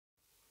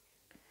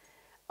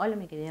Hola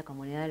mi querida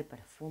comunidad del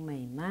perfume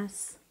y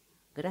más,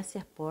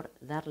 gracias por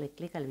darle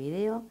clic al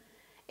video.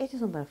 Este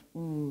es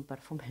un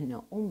perfume,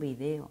 no, un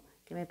video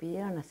que me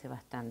pidieron hace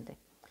bastante.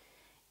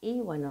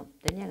 Y bueno,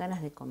 tenía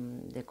ganas de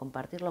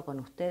compartirlo con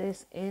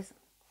ustedes. Es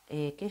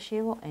que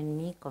llevo en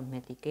mi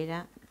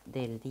cosmetiquera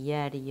del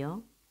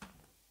diario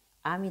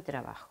a mi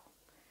trabajo.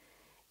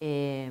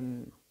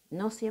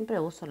 No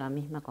siempre uso la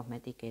misma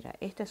cosmetiquera.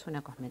 Esta es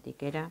una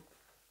cosmetiquera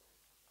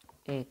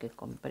que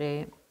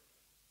compré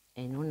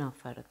en una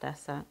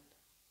ofertaza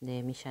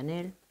de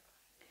Chanel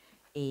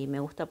y me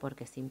gusta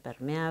porque es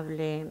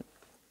impermeable,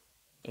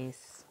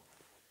 es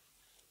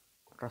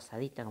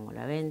rosadita como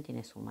la ven,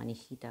 tiene su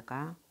manijita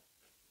acá,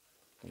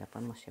 que la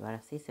podemos llevar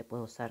así, se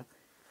puede usar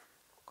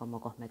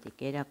como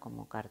cosmetiquera,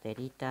 como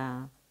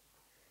carterita,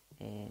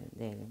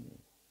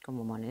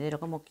 como monedero,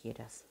 como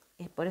quieras.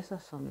 Es por eso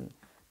son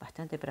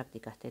bastante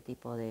prácticas este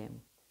tipo de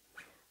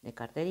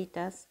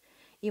carteritas.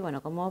 Y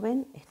bueno, como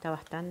ven, está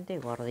bastante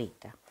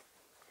gordita.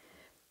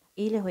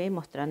 Y les voy a ir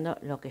mostrando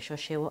lo que yo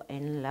llevo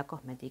en la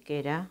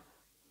cosmetiquera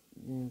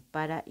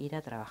para ir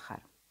a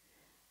trabajar.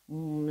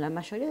 La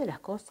mayoría de las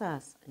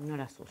cosas no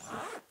las uso,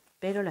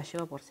 pero las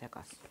llevo por si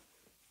acaso.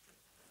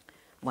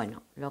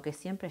 Bueno, lo que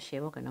siempre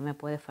llevo, que no me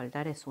puede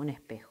faltar, es un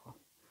espejo.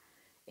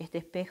 Este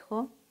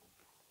espejo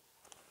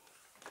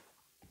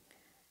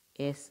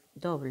es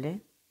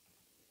doble,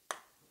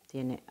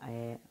 tiene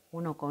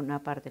uno con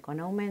una parte con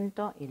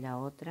aumento y la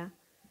otra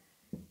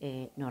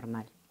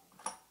normal.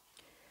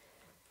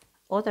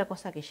 Otra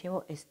cosa que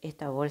llevo es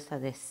esta bolsa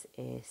de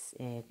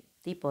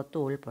tipo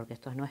tul, porque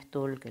esto no es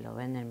tul, que lo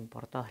venden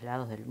por todos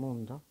lados del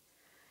mundo.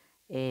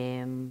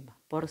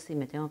 Por si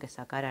me tengo que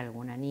sacar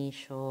algún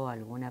anillo,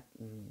 alguna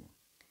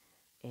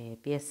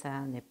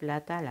pieza de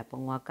plata, la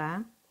pongo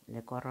acá,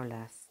 le corro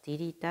las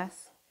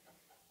tiritas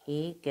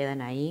y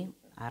quedan ahí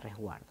a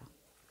resguardo.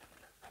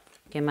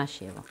 ¿Qué más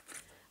llevo?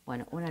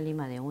 Bueno, una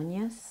lima de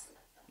uñas,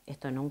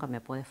 esto nunca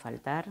me puede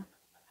faltar.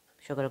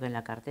 Yo creo que en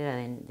la cartera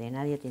de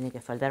nadie tiene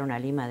que faltar una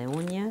lima de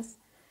uñas.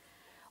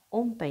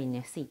 Un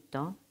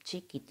peinecito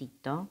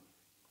chiquitito,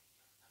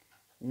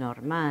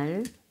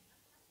 normal.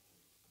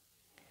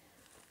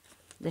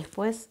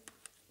 Después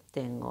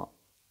tengo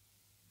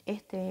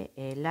este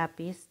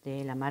lápiz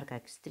de la marca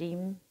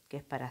Extreme, que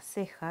es para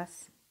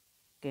cejas,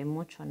 que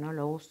mucho no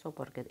lo uso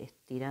porque es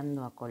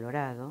tirando a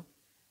colorado,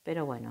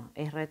 pero bueno,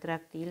 es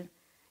retráctil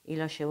y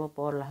lo llevo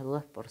por las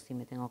dudas por si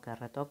me tengo que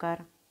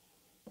retocar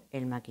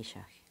el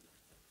maquillaje.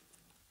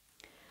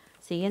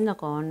 Siguiendo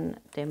con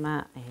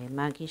tema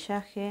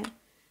maquillaje,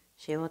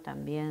 llevo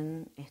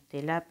también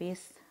este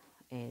lápiz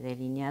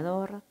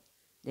delineador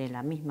de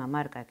la misma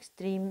marca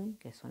Extreme,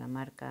 que es una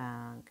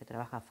marca que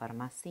trabaja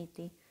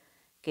Pharmacity,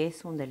 que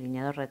es un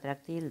delineador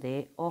retráctil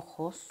de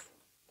ojos,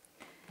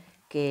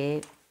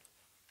 que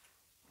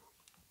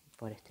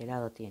por este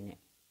lado tiene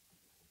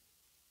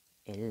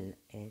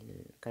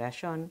el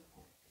crayón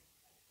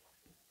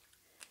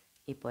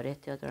y por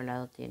este otro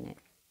lado tiene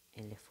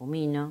el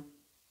esfumino,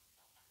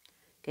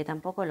 que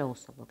tampoco lo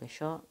uso porque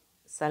yo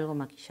salgo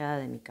maquillada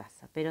de mi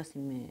casa, pero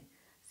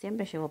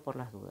siempre llevo por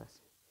las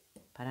dudas,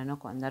 para no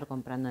andar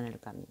comprando en el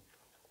camino.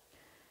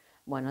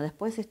 Bueno,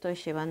 después estoy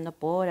llevando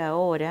por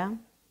ahora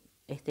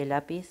este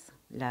lápiz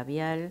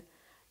labial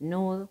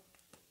nude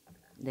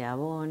de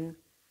Avon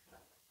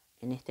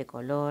en este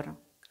color,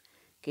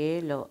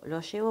 que lo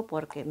llevo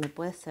porque me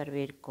puede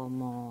servir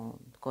como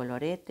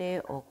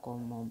colorete o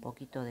como un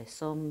poquito de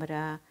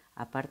sombra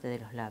aparte de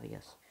los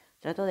labios.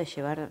 Trato de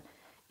llevar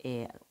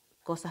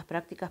cosas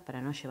prácticas para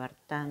no llevar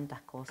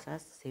tantas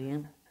cosas, si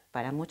bien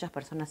para muchas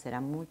personas será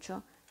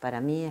mucho,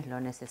 para mí es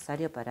lo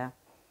necesario para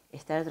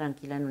estar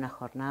tranquila en una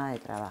jornada de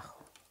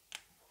trabajo.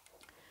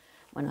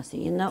 Bueno,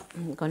 siguiendo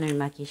con el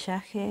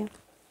maquillaje,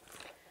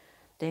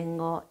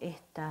 tengo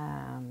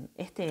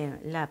este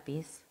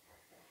lápiz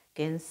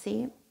que en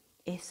sí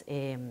es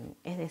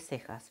de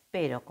cejas,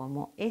 pero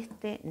como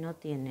este no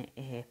tiene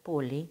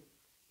spoolie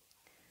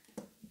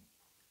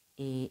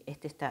y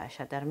este está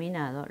ya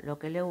terminado, lo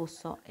que le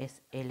uso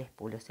es el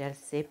spoolie, o sea, el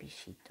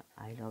cepillito.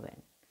 Ahí lo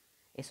ven.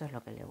 Eso es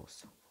lo que le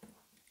uso.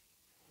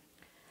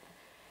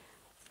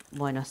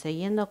 Bueno,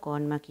 siguiendo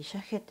con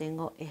maquillaje,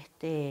 tengo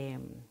este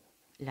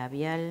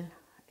labial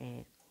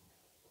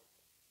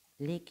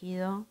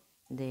líquido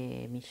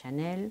de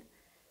Chanel,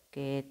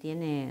 que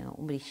tiene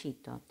un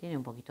brillito, tiene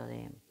un poquito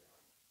de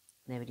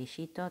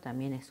brillito,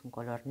 también es un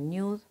color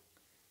nude,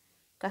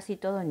 casi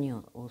todo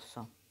nude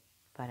uso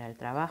para el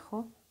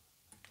trabajo,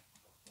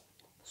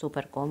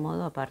 súper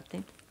cómodo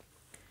aparte.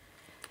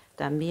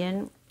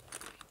 También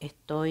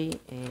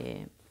estoy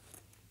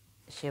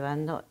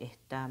llevando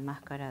esta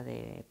máscara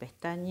de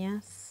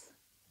pestañas,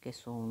 que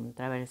es un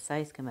travel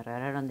size que me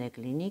regalaron de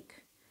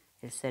Clinique,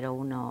 el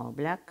 01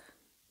 Black.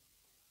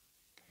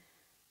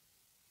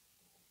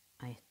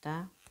 Ahí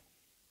está.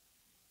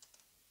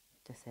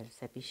 Este es el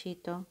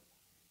cepillito.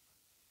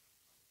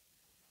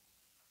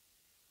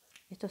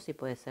 Esto sí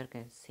puede ser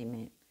que si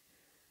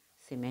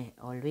me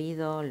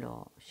olvido,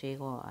 lo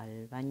llego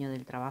al baño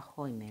del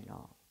trabajo y me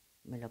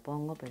lo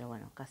pongo, pero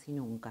bueno, casi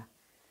nunca.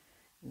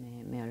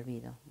 me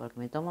olvido, porque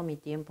me tomo mi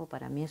tiempo.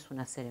 Para mí es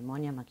una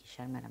ceremonia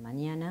maquillarme a la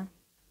mañana.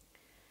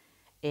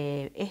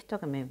 Esto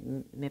que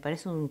me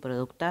parece un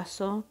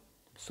productazo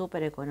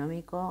súper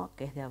económico,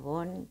 que es de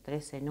Avon,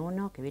 3 en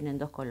 1, que viene en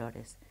 2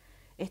 colores.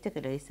 Este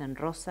que le dicen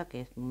rosa,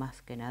 que es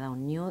más que nada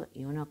un nude,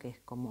 y uno que es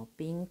como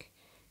pink,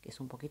 que es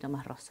un poquito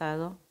más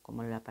rosado,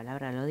 como la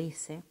palabra lo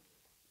dice.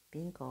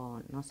 Pink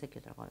o no sé qué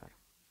otro color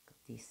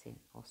dice,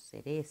 o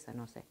cereza,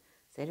 no sé.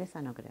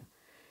 Cereza no creo.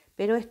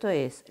 Pero esto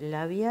es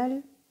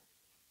labial,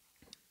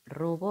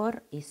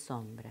 rubor y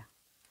sombra.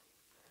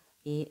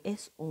 Y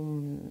es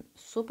un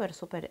súper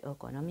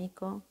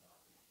económico.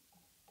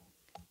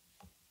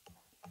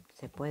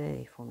 Se puede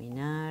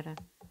difuminar.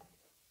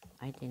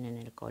 Ahí tienen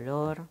el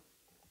color.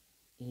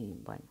 Y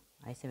bueno,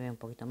 ahí se ve un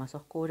poquito más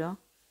oscuro.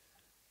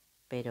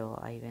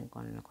 Pero ahí ven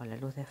con la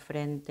luz de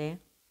frente.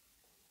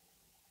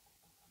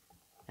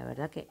 La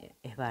verdad que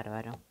es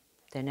bárbaro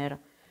tener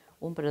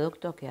un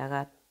producto que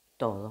haga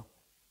todo.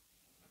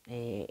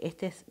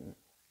 Este es,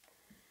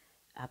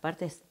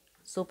 aparte es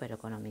súper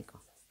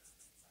económico.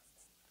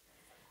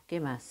 ¿Qué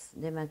más?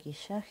 De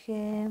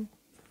maquillaje.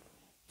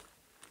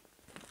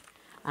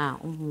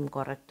 Un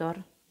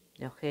corrector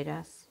de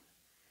ojeras.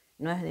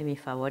 No es de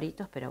mis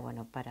favoritos, pero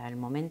bueno, para el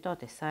momento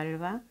te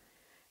salva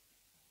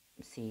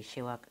si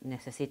llego a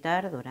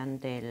necesitar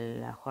durante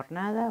la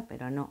jornada,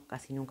 pero no,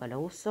 casi nunca lo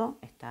uso.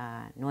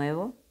 Está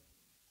nuevo.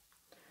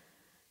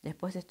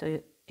 Después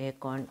estoy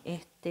con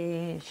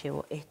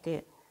llevo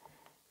este,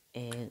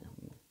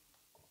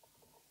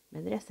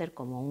 vendría a ser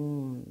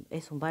como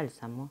es un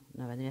bálsamo,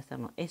 no vendría a ser,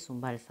 no, es un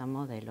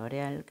bálsamo de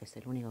L'Oreal, que es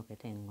el único que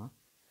tengo.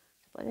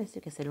 Se puede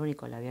decir que es el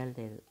único labial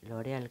de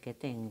L'Oreal que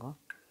tengo,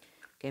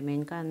 que me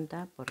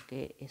encanta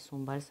porque es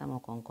un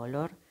bálsamo con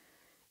color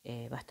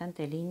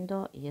bastante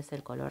lindo y es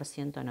el color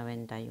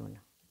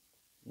 191.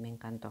 Me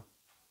encantó,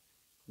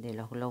 de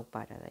los Glow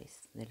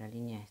Paradise, de la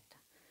línea esta.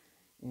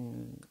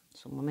 En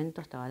su momento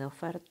estaba de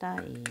oferta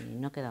y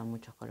no quedaban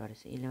muchos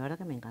colores y la verdad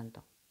que me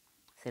encantó.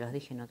 Se los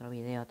dije en otro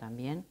video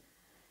también,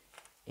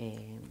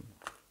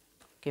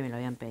 que me lo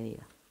habían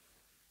pedido.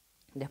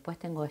 Después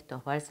tengo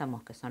estos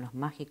bálsamos que son los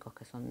mágicos,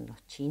 que son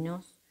los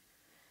chinos,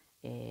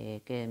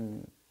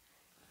 que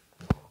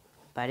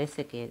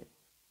parece que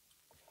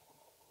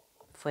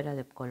fuera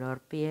de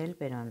color piel,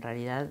 pero en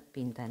realidad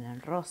pintan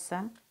en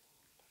rosa.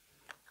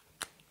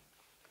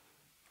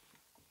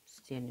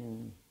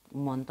 Tienen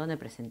un montón de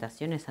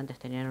presentaciones, antes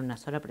tenían una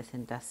sola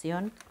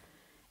presentación,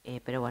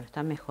 pero bueno,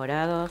 están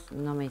mejorados,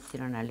 no me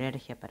hicieron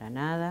alergia para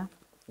nada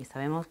y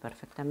sabemos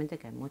perfectamente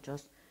que hay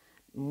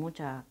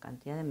mucha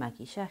cantidad de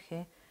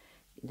maquillaje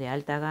de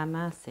alta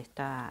gama se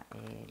está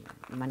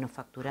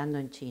manufacturando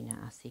en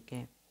China, así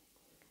que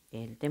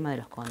el tema de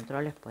los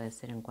controles puede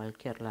ser en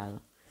cualquier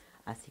lado,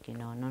 así que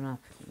no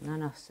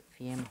nos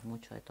fiemos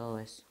mucho de todo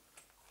eso.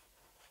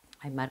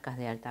 Hay marcas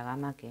de alta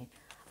gama que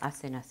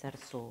hacen hacer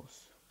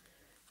sus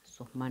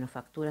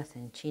manufacturas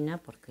en China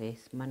porque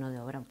es mano de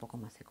obra un poco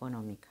más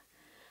económica.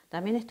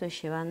 También estoy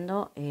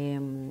llevando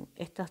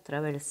estos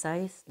travel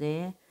size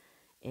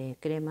de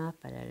crema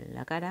para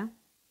la cara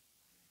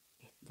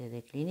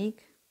de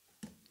Clinique.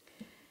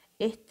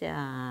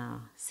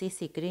 Esta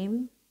CC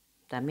Cream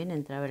también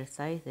en travel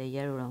size de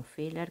Hyaluron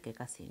Filler, que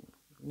casi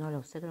no lo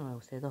usé, creo que lo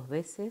usé 2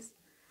 veces,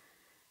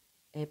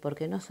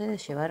 porque no sé de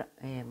llevar,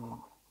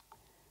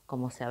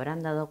 como se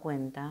habrán dado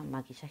cuenta,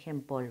 maquillaje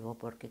en polvo,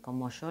 porque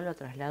como yo me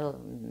traslado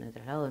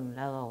de un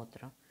lado a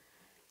otro,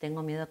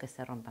 tengo miedo a que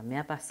se rompan. Me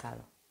ha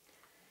pasado,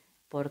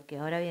 porque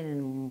ahora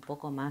vienen un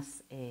poco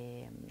más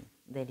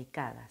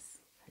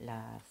delicadas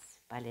las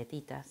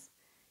paletitas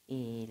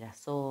y las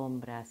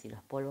sombras y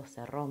los polvos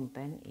se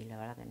rompen y la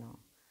verdad que no.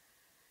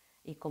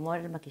 Y como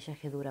ahora el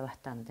maquillaje dura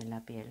bastante en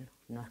la piel,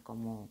 no es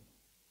como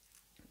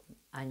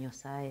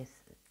años A,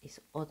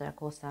 es otra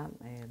cosa,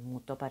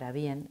 mutó para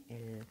bien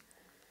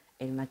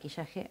el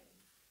maquillaje,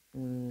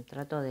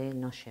 trato de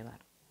no llevar.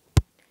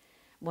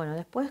 Bueno,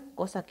 después,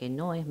 cosa que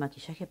no es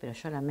maquillaje, pero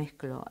yo la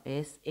mezclo,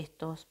 es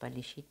estos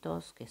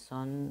palillitos que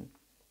son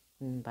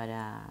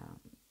para,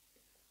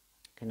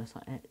 que no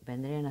son,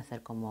 vendrían a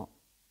ser como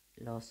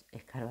los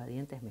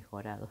escarbadientes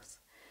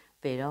mejorados,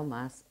 pero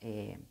más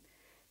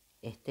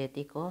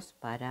estéticos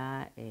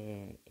para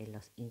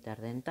los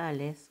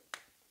interdentales,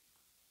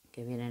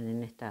 que vienen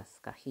en estas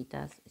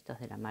cajitas. Esto es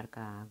de la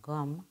marca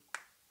GOM.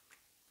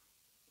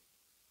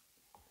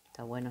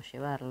 Está bueno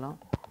llevarlo.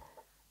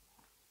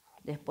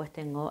 Después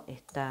tengo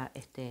esta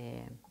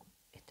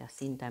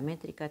cinta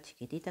métrica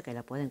chiquitita que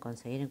la pueden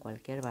conseguir en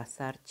cualquier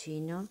bazar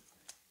chino.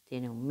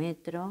 Tiene 1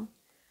 metro.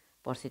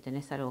 Por si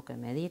tenés algo que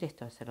medir,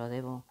 esto se lo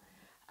debo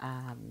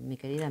a mi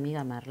querida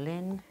amiga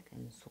Marlene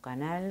en su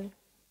canal,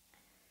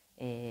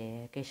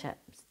 que ella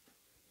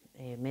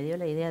me dio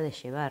la idea de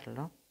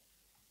llevarlo.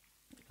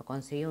 Lo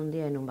conseguí un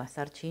día en un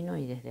bazar chino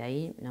y desde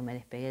ahí no me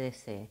despegué de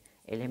ese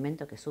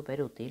elemento que es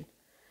súper útil.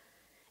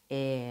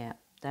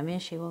 También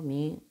llevo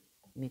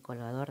mi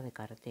colgador de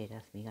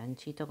carteras, mi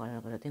ganchito con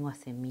el que lo tengo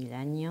hace 1000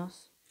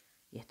 años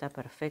y está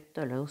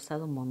perfecto. Lo he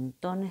usado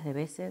montones de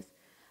veces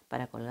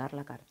para colgar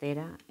la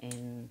cartera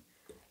en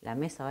La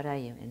mesa ahora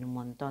hay en un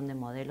montón de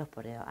modelos,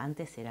 pero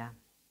antes era,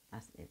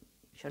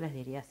 yo les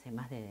diría hace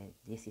más de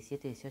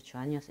 17, 18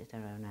 años, esta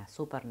era una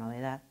súper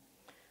novedad.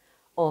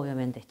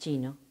 Obviamente es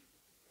chino,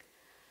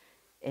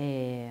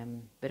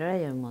 pero ahora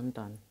hay un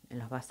montón. En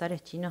los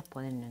bazares chinos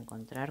pueden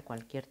encontrar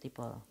cualquier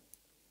tipo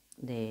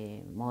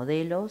de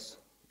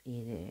modelos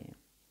y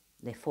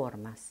de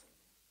formas.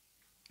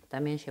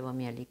 También llevo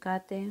mi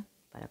alicate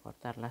para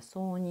cortar las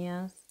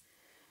uñas,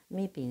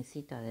 mi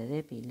pincita de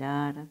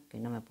depilar, que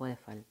no me puede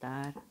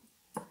faltar.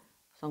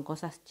 Son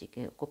cosas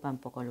que ocupan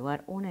poco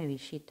lugar. Una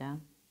hebillita,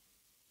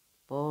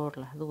 por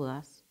las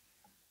dudas.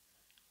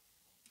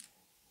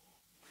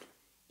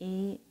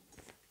 Y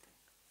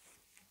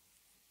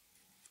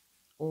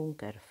un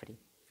carefree.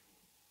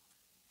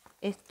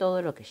 Es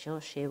todo lo que yo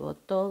llevo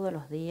todos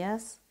los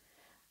días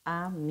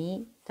a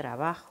mi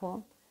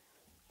trabajo.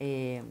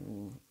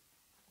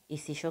 Y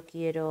si yo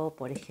quiero,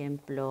 por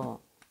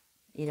ejemplo,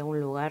 ir a un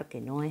lugar que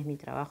no es mi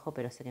trabajo,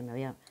 pero sé que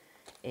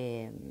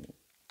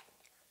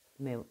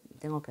me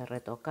tengo que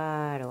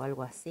retocar o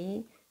algo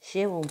así,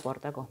 llevo un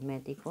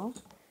portacosmético,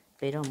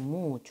 pero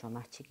mucho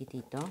más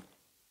chiquitito,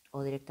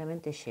 o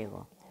directamente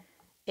llevo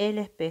el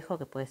espejo,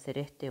 que puede ser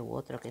este u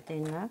otro que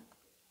tenga,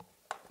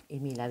 y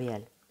mi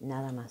labial,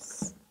 nada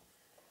más.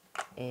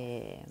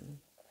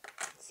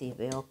 Si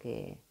veo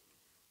que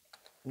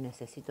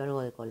necesito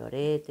algo de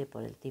colorete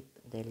por el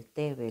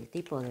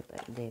tipo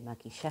de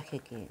maquillaje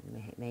que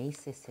me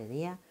hice ese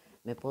día,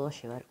 me puedo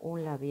llevar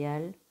un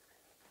labial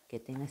que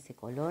tenga ese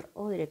color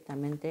o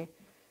directamente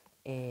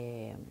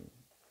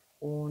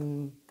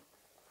un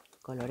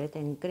colorete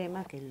en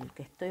crema, que el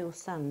que estoy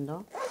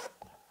usando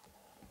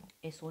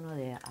es uno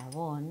de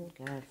Avon,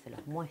 que a ver, se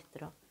los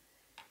muestro,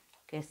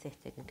 que es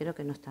este, que creo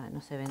que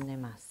no se vende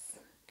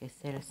más, que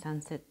es el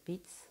Sunset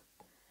Beats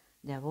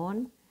de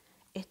Avon.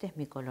 Este es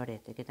mi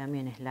colorete, que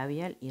también es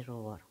labial y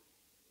rubor.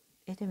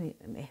 Este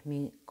es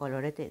mi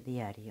colorete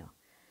diario.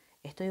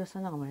 Estoy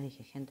usando, como les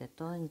dije, gente,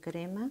 todo en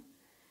crema,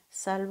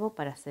 salvo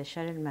para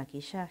sellar el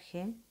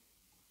maquillaje,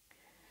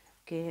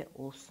 que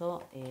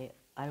uso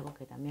algo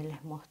que también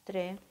les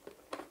mostré,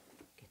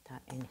 que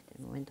está en este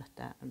momento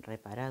está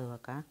reparado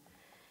acá,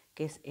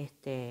 que es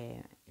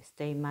este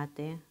Stay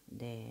Mate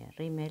de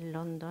Rimmel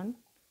London,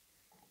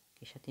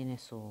 que ya tiene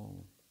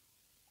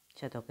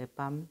ya toqué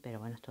PAM, pero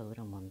bueno, esto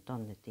dura un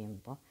montón de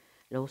tiempo.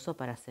 Lo uso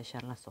para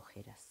sellar las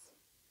ojeras.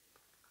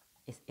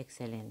 Es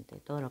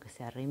excelente. Todo lo que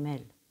sea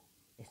Rimmel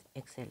es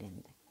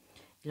excelente.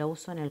 Lo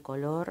uso en el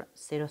color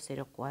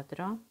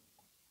 004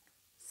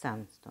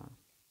 Sandstone.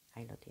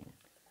 Ahí lo tienen.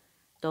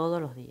 Todos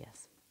los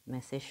días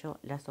me sello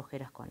las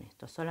ojeras con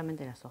esto.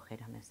 Solamente las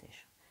ojeras me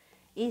sello.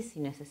 Y si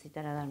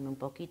necesitara darme un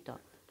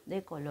poquito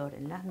de color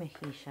en las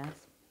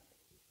mejillas,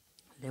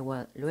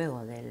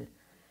 luego del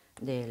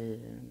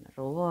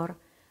rubor,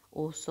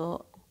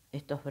 uso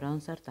estos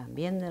bronzer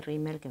también de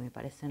Rimmel, que me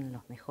parecen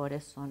los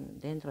mejores. Son,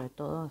 dentro de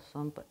todo,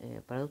 son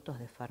productos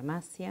de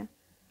farmacia.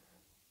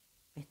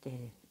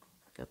 Este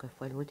creo que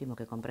fue el último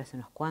que compré hace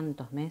unos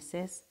cuantos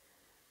meses,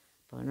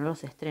 porque no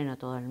los estreno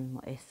todo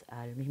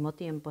al mismo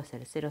tiempo. Es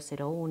el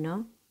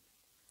 001.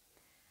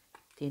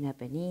 Tiene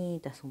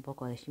apenitas, un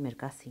poco de shimmer,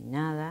 casi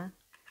nada,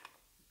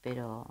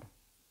 pero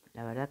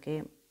la verdad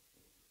que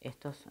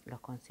estos los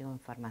consigo en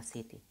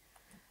Pharmacity.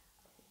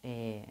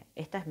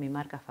 Esta es mi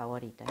marca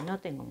favorita. No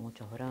tengo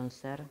muchos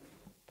bronzer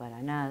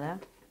para nada.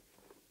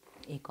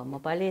 Y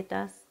como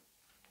paletas,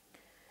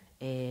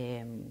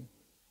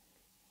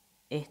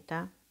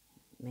 esta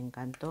me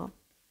encantó,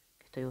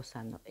 que estoy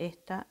usando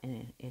esta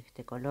en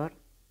este color.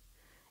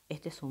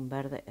 Este es un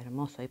verde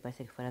hermoso, ahí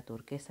parece que fuera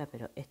turquesa,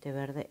 pero este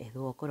verde es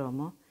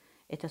duocromo.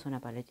 Esta es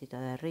una paletita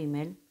de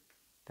Rimmel,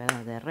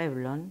 perdón, de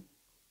Revlon.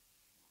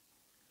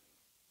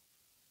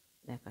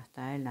 De acá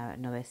está el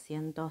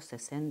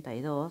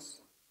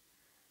 962.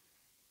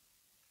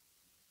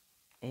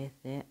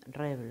 Es de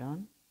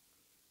Revlon.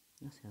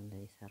 No sé dónde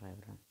dice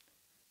Revlon.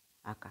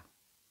 Acá.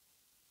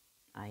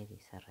 Ahí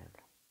dice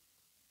Revlon.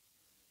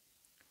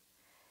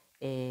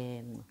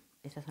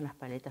 Esas son las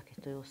paletas que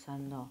estoy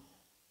usando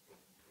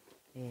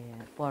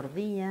por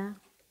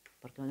día,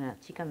 porque una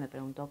chica me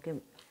preguntó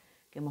que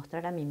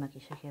mostrara mi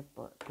maquillaje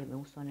que me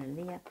uso en el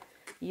día.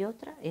 Y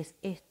otra es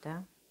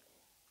esta,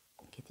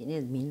 que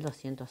tiene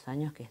 1200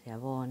 años, que es de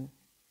Avon.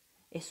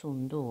 Es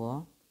un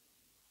dúo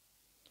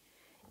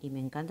y me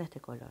encanta este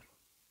color.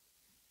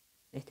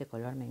 Este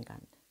color me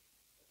encanta.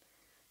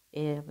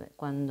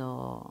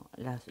 Cuando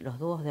los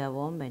dúos de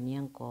Avon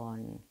venían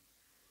con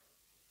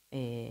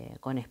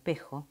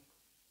espejo,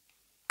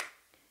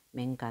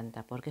 me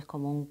encanta, porque es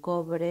como un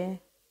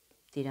cobre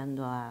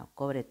tirando a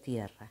cobre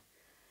tierra.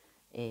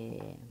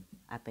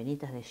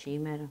 Apenitas de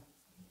shimmer.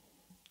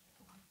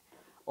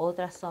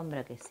 Otra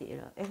sombra que sí,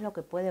 es lo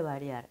que puede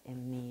variar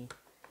en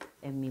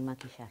mi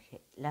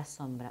maquillaje. La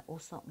sombra,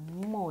 uso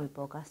muy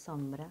poca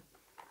sombra.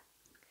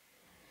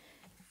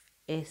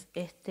 Es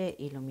este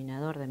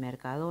iluminador de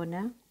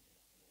Mercadona,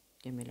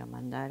 que me lo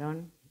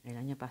mandaron el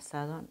año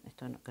pasado.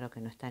 Esto creo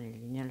que no está en el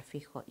lineal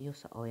fijo, y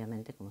uso,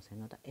 obviamente, como se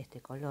nota,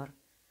 este color,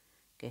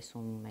 que es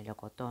un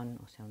melocotón,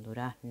 o sea, un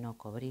durazno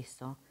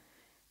cobrizo.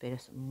 pero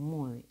es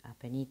muy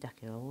apenitas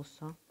que lo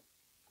uso.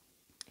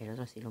 El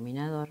otro es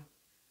iluminador.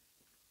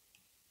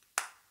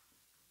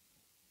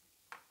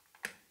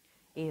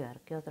 Y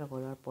ver qué otro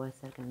color puede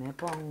ser que me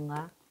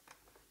ponga,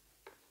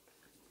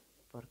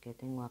 porque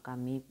tengo acá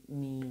mi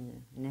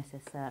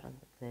neceser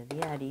de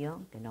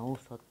diario, que no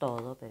uso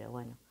todo, pero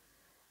bueno,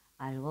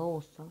 algo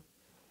uso.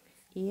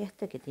 Y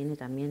este que tiene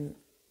también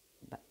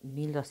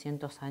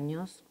 1200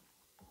 años,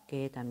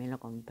 que también lo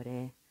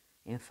compré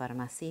en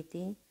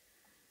Pharmacity,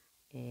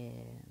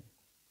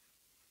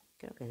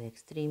 creo que de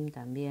Extreme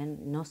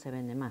también. No se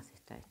vende más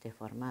este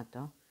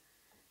formato.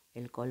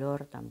 El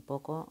color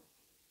tampoco,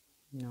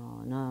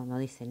 no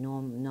dice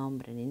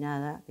nombre ni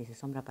nada, dice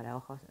sombra para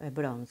ojos,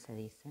 bronce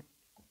dice.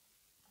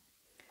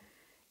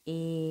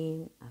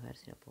 Y a ver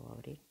si lo puedo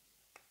abrir.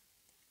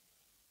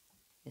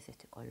 Es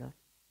este color.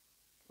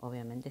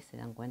 Obviamente se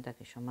dan cuenta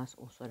que yo más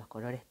uso los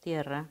colores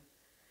tierra.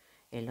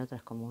 El otro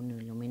es como un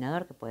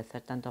iluminador que puede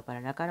ser tanto para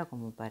la cara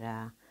como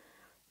para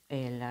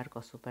el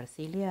arco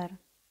superciliar.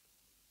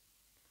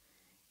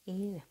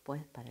 Y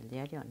después para el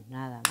diario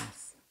nada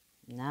más.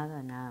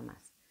 Nada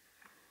más.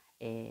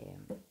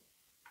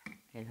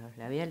 Los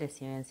labiales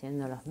siguen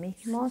siendo los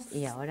mismos.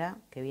 Y ahora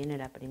que viene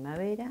la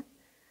primavera,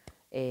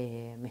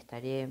 me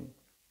estaré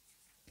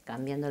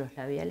cambiando los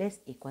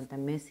labiales. Y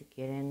cuéntenme si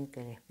quieren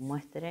que les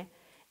muestre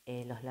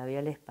los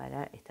labiales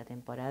para esta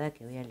temporada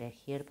que voy a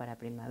elegir para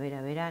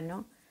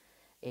primavera-verano.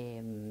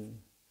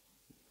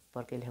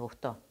 Porque les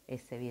gustó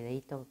ese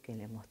videito que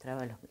les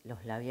mostraba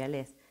los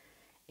labiales,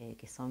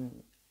 que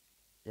son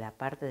la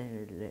parte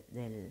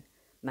del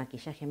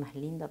maquillaje más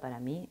lindo para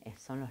mí,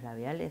 son los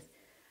labiales.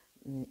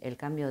 El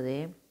cambio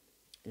de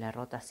la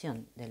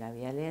rotación de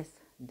labiales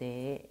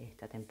de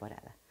esta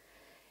temporada.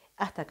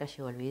 Hasta acá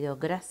llegó el video.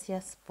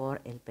 Gracias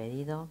por el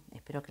pedido.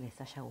 Espero que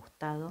les haya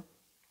gustado.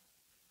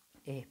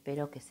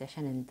 Espero que se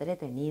hayan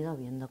entretenido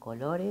viendo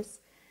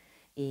colores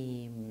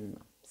y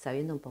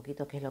sabiendo un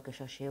poquito qué es lo que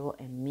yo llevo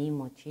en mi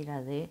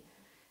mochila de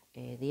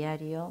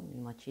diario,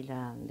 mi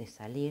mochila de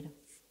salir,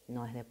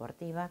 no es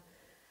deportiva,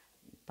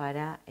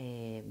 para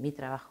mi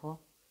trabajo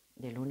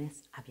de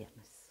lunes a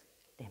viernes.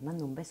 Les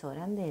mando un beso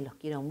grande, los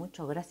quiero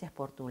mucho, gracias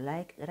por tu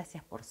like,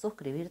 gracias por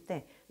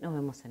suscribirte, nos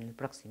vemos en el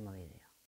próximo video.